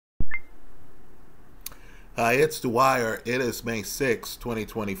Hi, it's Dwyer. It is May 6,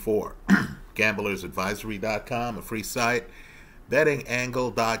 2024. GamblersAdvisory.com, a free site.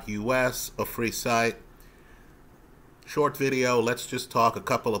 BettingAngle.us, a free site. Short video. Let's just talk a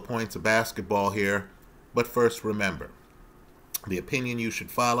couple of points of basketball here. But first, remember, the opinion you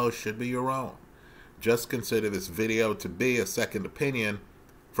should follow should be your own. Just consider this video to be a second opinion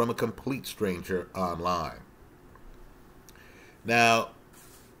from a complete stranger online. Now,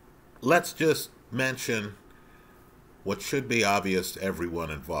 let's just mention what should be obvious to everyone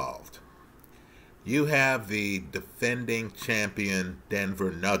involved. You have the defending champion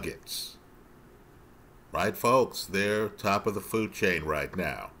Denver Nuggets. Right, folks? They're top of the food chain right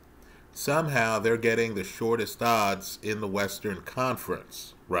now. Somehow they're getting the shortest odds in the Western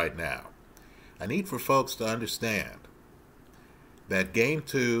Conference right now. I need for folks to understand that Game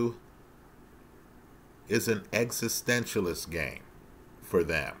 2 is an existentialist game for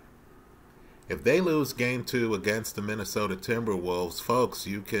them. If they lose Game 2 against the Minnesota Timberwolves, folks,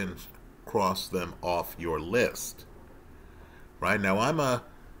 you can cross them off your list. Right now, I'm a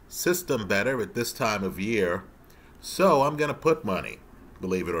system bettor at this time of year, so I'm going to put money,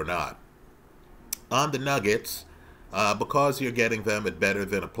 believe it or not, on the Nuggets because you're getting them at better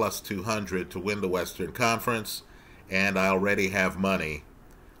than a plus 200 to win the Western Conference, and I already have money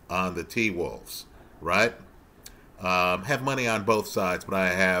on the T-Wolves, right? Have money on both sides, but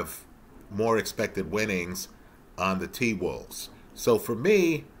I have more expected winnings on the T-Wolves. So for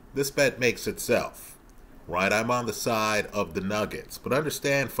me, this bet makes itself, right? I'm on the side of the Nuggets. But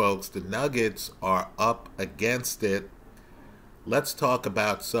understand, folks, the Nuggets are up against it. Let's talk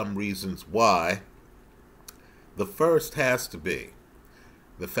about some reasons why. The first has to be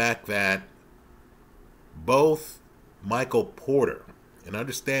the fact that both Michael Porter, and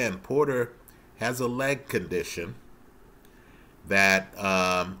understand Porter has a leg condition that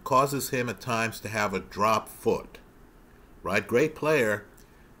causes him at times to have a drop foot, right? Great player,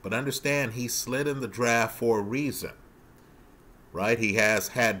 but understand he slid in the draft for a reason, right? He has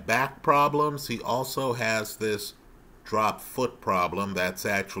had back problems. He also has this drop foot problem that's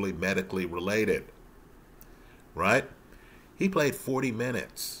actually medically related, right? He played 40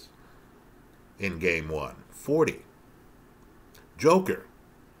 minutes in Game 1. 40. Joker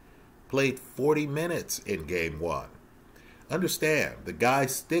played 40 minutes in Game 1. Understand, the guy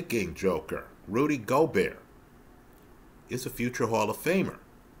sticking Joker, Rudy Gobert, is a future Hall of Famer.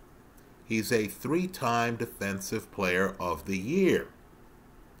 He's a 3-time Defensive Player of the Year.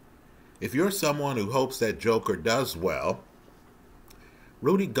 If you're someone who hopes that Joker does well,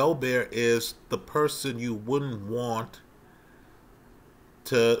 Rudy Gobert is the person you wouldn't want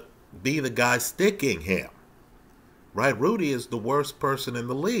to be the guy sticking him. Right? Rudy is the worst person in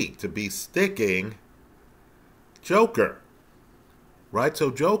the league to be sticking Joker. Right?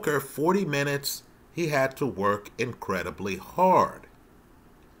 So Joker, 40 minutes, he had to work incredibly hard.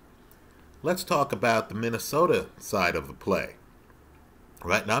 Let's talk about the Minnesota side of the play.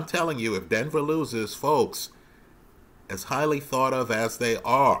 Right? Now I'm telling you, if Denver loses, folks, as highly thought of as they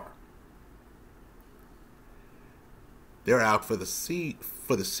are, they're out for the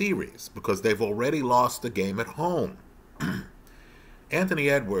series because they've already lost the game at home. Anthony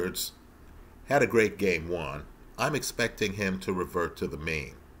Edwards had a great Game 1. I'm expecting him to revert to the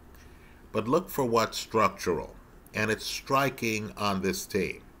mean. But look for what's structural, and it's striking on this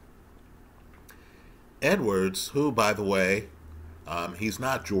team. Edwards, who, by the way, he's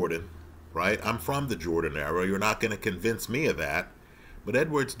not Jordan, right? I'm from the Jordan era. You're not going to convince me of that. But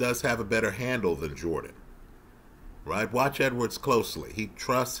Edwards does have a better handle than Jordan, right? Watch Edwards closely. He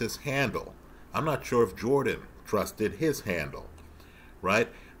trusts his handle. I'm not sure if Jordan trusted his handle, right?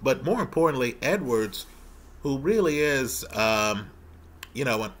 But more importantly, Edwards, who really is, an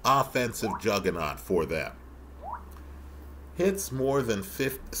offensive juggernaut for them, hits more than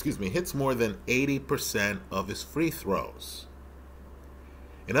 80% of his free throws.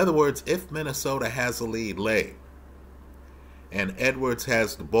 In other words, if Minnesota has a lead late and Edwards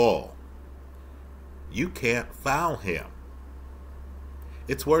has the ball, you can't foul him.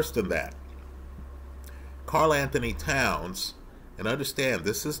 It's worse than that. Karl Anthony Towns, and understand,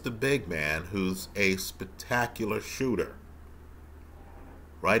 this is the big man who's a spectacular shooter.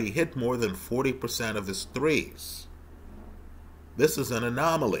 Right? He hit more than 40% of his threes. This is an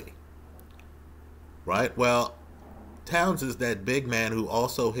anomaly. Right? Well, Towns is that big man who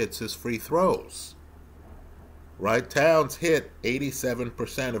also hits his free throws. Right? Towns hit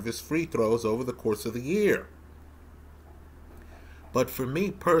 87% of his free throws over the course of the year. But for me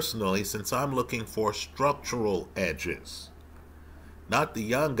personally, since I'm looking for structural edges, not the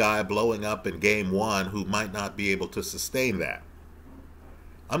young guy blowing up in Game 1 who might not be able to sustain that,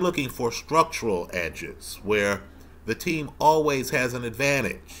 I'm looking for structural edges where the team always has an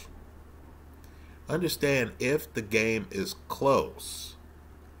advantage. Understand, if the game is close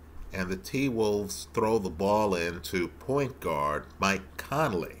and the T-Wolves throw the ball into point guard Mike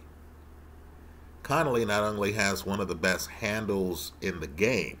Conley, Conley not only has one of the best handles in the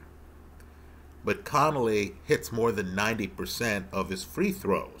game, but Conley hits more than 90% of his free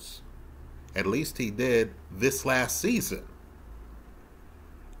throws. At least he did this last season.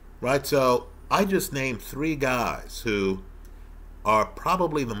 Right, so I just named 3 guys who are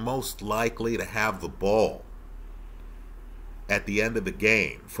probably the most likely to have the ball at the end of the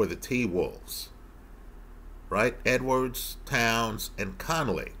game for the T-Wolves. Right? Edwards, Towns, and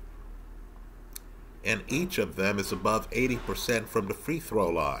Conley. And each of them is above 80% from the free throw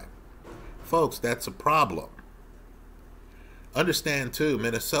line. Folks, that's a problem. Understand, too,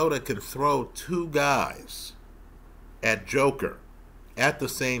 Minnesota can throw 2 guys at Joker at the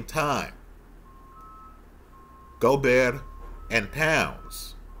same time. Gobert and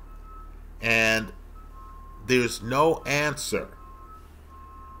Towns. And there's no answer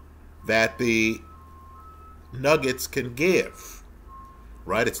that the Nuggets can give.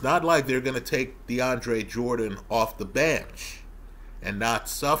 Right? It's not like they're going to take DeAndre Jordan off the bench and not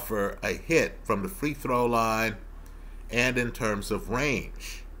suffer a hit from the free throw line and in terms of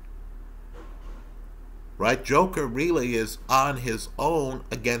range. Right? Joker really is on his own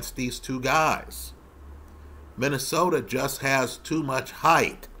against these 2 guys. Minnesota just has too much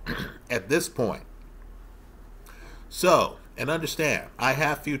height at this point. So, and understand, I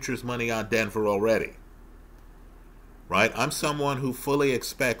have futures money on Denver already. Right? I'm someone who fully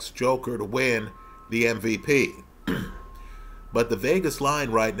expects Joker to win the MVP. But the Vegas line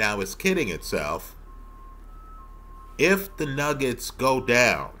right now is kidding itself. If the Nuggets go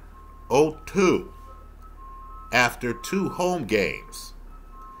down 0-2 after 2 home games,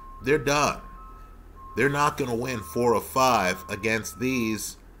 they're done. They're not going to win 4 or 5 against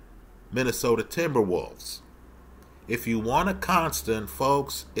these Minnesota Timberwolves. If you want a constant,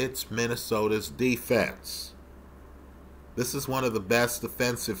 folks, it's Minnesota's defense. This is one of the best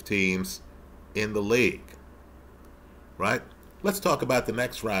defensive teams in the league. Right? Let's talk about the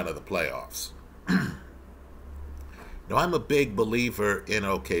next round of the playoffs. Now, I'm a big believer in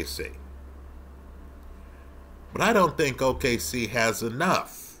OKC. But I don't think OKC has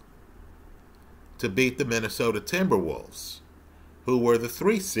enough to beat the Minnesota Timberwolves, who were the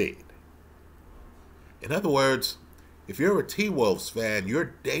 3 seed. In other words, if you're a T-Wolves fan,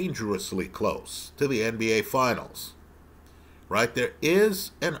 you're dangerously close to the NBA Finals. Right? There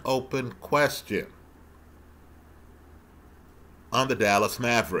is an open question on the Dallas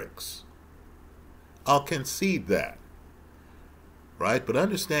Mavericks. I'll concede that. Right? But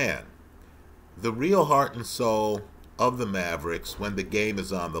understand, the real heart and soul of the Mavericks when the game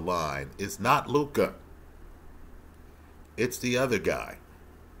is on the line is not Luka. It's the other guy,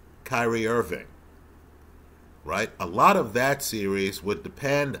 Kyrie Irving. Right? A lot of that series would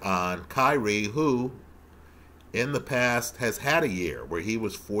depend on Kyrie, who in the past has had a year where he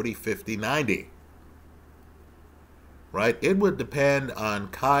was 40, 50, 90. Right? It would depend on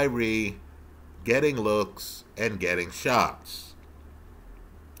Kyrie getting looks and getting shots.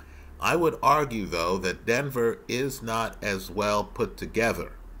 I would argue, though, that Denver is not as well put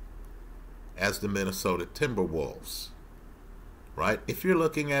together as the Minnesota Timberwolves. Right? If you're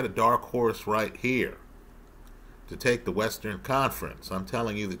looking at a dark horse right here to take the Western Conference, I'm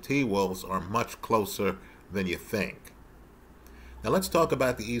telling you the T-Wolves are much closer than you think. Now let's talk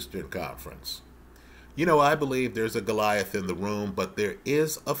about the Eastern Conference. You know, I believe there's a Goliath in the room, but there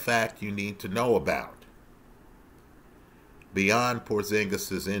is a fact you need to know about. Beyond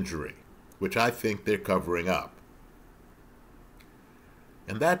Porzingis' injury, which I think they're covering up.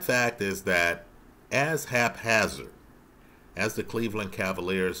 And that fact is that as haphazard as the Cleveland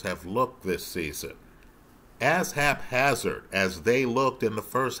Cavaliers have looked this season, as haphazard as they looked in the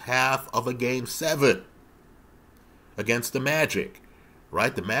first half of a Game 7 against the Magic,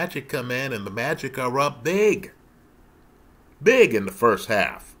 right? The Magic come in and the Magic are up big. Big in the first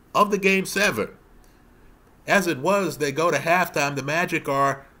half of the Game 7. As it was, they go to halftime, the Magic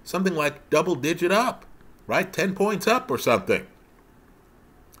are something like double-digit up, right? 10 points up or something.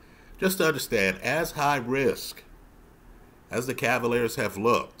 Just to understand, as high risk as the Cavaliers have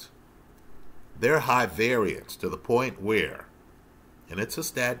looked, they're high variance to the point where, and it's a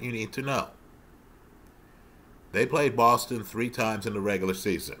stat you need to know, they played Boston 3 times in the regular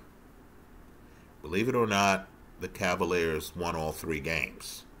season. Believe it or not, the Cavaliers won all 3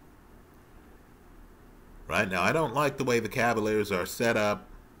 games. Right now, I don't like the way the Cavaliers are set up.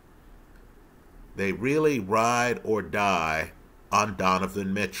 They really ride or die on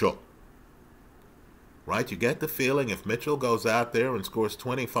Donovan Mitchell. Right? You get the feeling if Mitchell goes out there and scores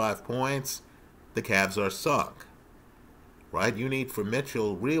 25 points, the Cavs are sunk. Right? You need for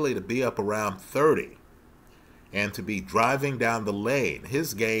Mitchell really to be up around 30 and to be driving down the lane.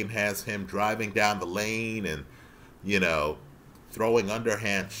 His game has him driving down the lane and, throwing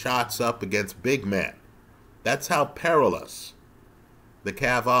underhand shots up against big men. That's how perilous the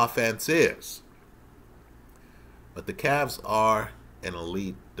Cav offense is. But the Cavs are an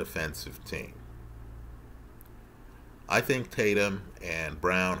elite defensive team. I think Tatum and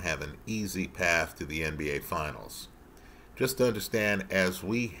Brown have an easy path to the NBA Finals. Just to understand, as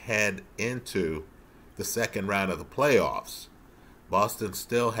we head into the second round of the playoffs, Boston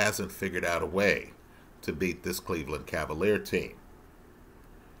still hasn't figured out a way to beat this Cleveland Cavalier team.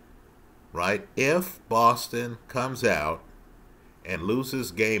 Right? If Boston comes out and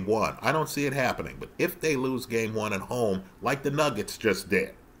loses game one, I don't see it happening, but if they lose game one at home, like the Nuggets just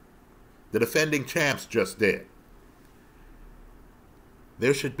did, the defending champs just did,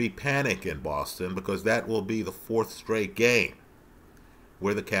 there should be panic in Boston, because that will be the fourth straight game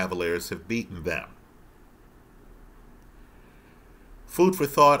where the Cavaliers have beaten them. Food for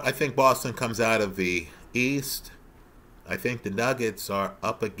thought, I think Boston comes out of the East. I think the Nuggets are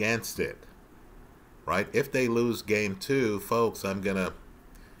up against it. Right? If they lose game two, folks, I'm going to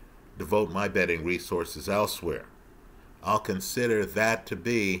devote my betting resources elsewhere. I'll consider that to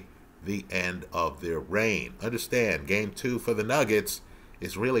be the end of their reign. Understand, game two for the Nuggets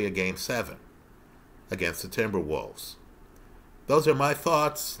is really a game 7 against the Timberwolves. Those are my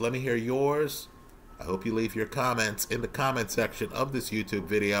thoughts. Let me hear yours. I hope you leave your comments in the comment section of this YouTube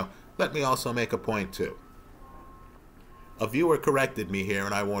video. Let me also make a point too. A viewer corrected me here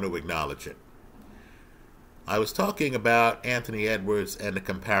and I want to acknowledge it. I was talking about Anthony Edwards and the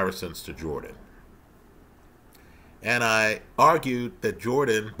comparisons to Jordan. And I argued that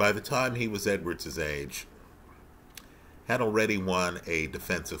Jordan, by the time he was Edwards' age, had already won a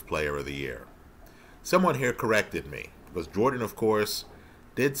Defensive Player of the Year. Someone here corrected me, because Jordan, of course,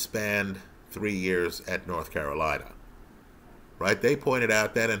 did spend 3 years at North Carolina. Right? They pointed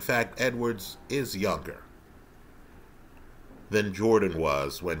out that, in fact, Edwards is younger than Jordan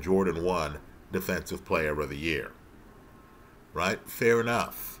was when Jordan won Defensive Player of the Year. Right? Fair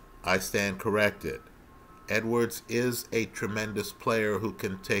enough. I stand corrected. Edwards is a tremendous player who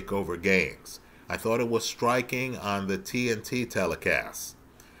can take over games. I thought it was striking on the TNT telecast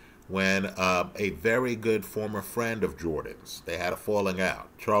when a very good former friend of Jordan's, they had a falling out,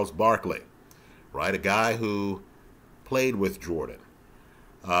 Charles Barkley, right? A guy who played with Jordan,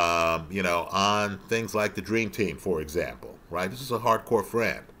 on things like the Dream Team, for example, right? This is a hardcore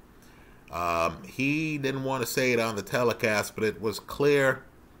friend. He didn't want to say it on the telecast, but it was clear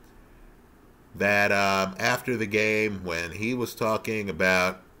that after the game, when he was talking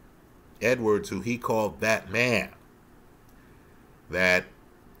about Edwards, who he called that man, that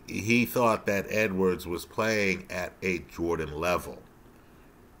he thought that Edwards was playing at a Jordan level.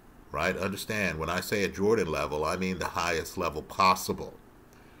 Right? Understand, when I say a Jordan level, I mean the highest level possible.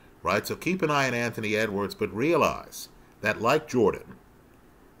 Right? So keep an eye on Anthony Edwards, but realize that, like Jordan,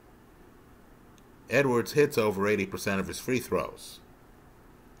 Edwards hits over 80% of his free throws.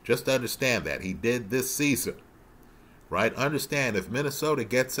 Just understand that. He did this season. Right? Understand, if Minnesota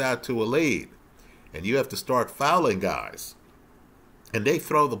gets out to a lead and you have to start fouling guys and they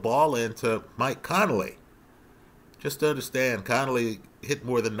throw the ball into Mike Conley, just understand, Conley hit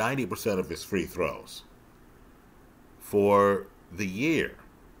more than 90% of his free throws for the year.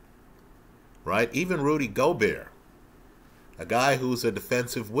 Right? Even Rudy Gobert, a guy who's a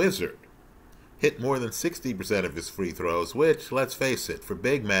defensive wizard, hit more than 60% of his free throws, which, let's face it, for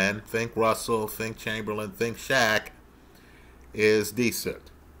big men, think Russell, think Chamberlain, think Shaq, is decent.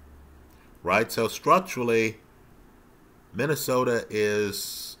 Right? So structurally, Minnesota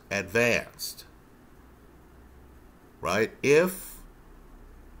is advanced. Right? If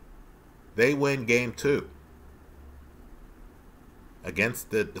they win game 2 against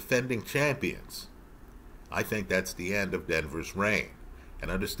the defending champions, I think that's the end of Denver's reign. And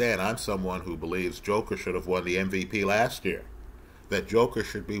understand, I'm someone who believes Joker should have won the MVP last year. That Joker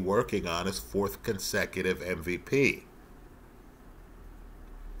should be working on his 4th consecutive MVP.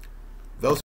 Those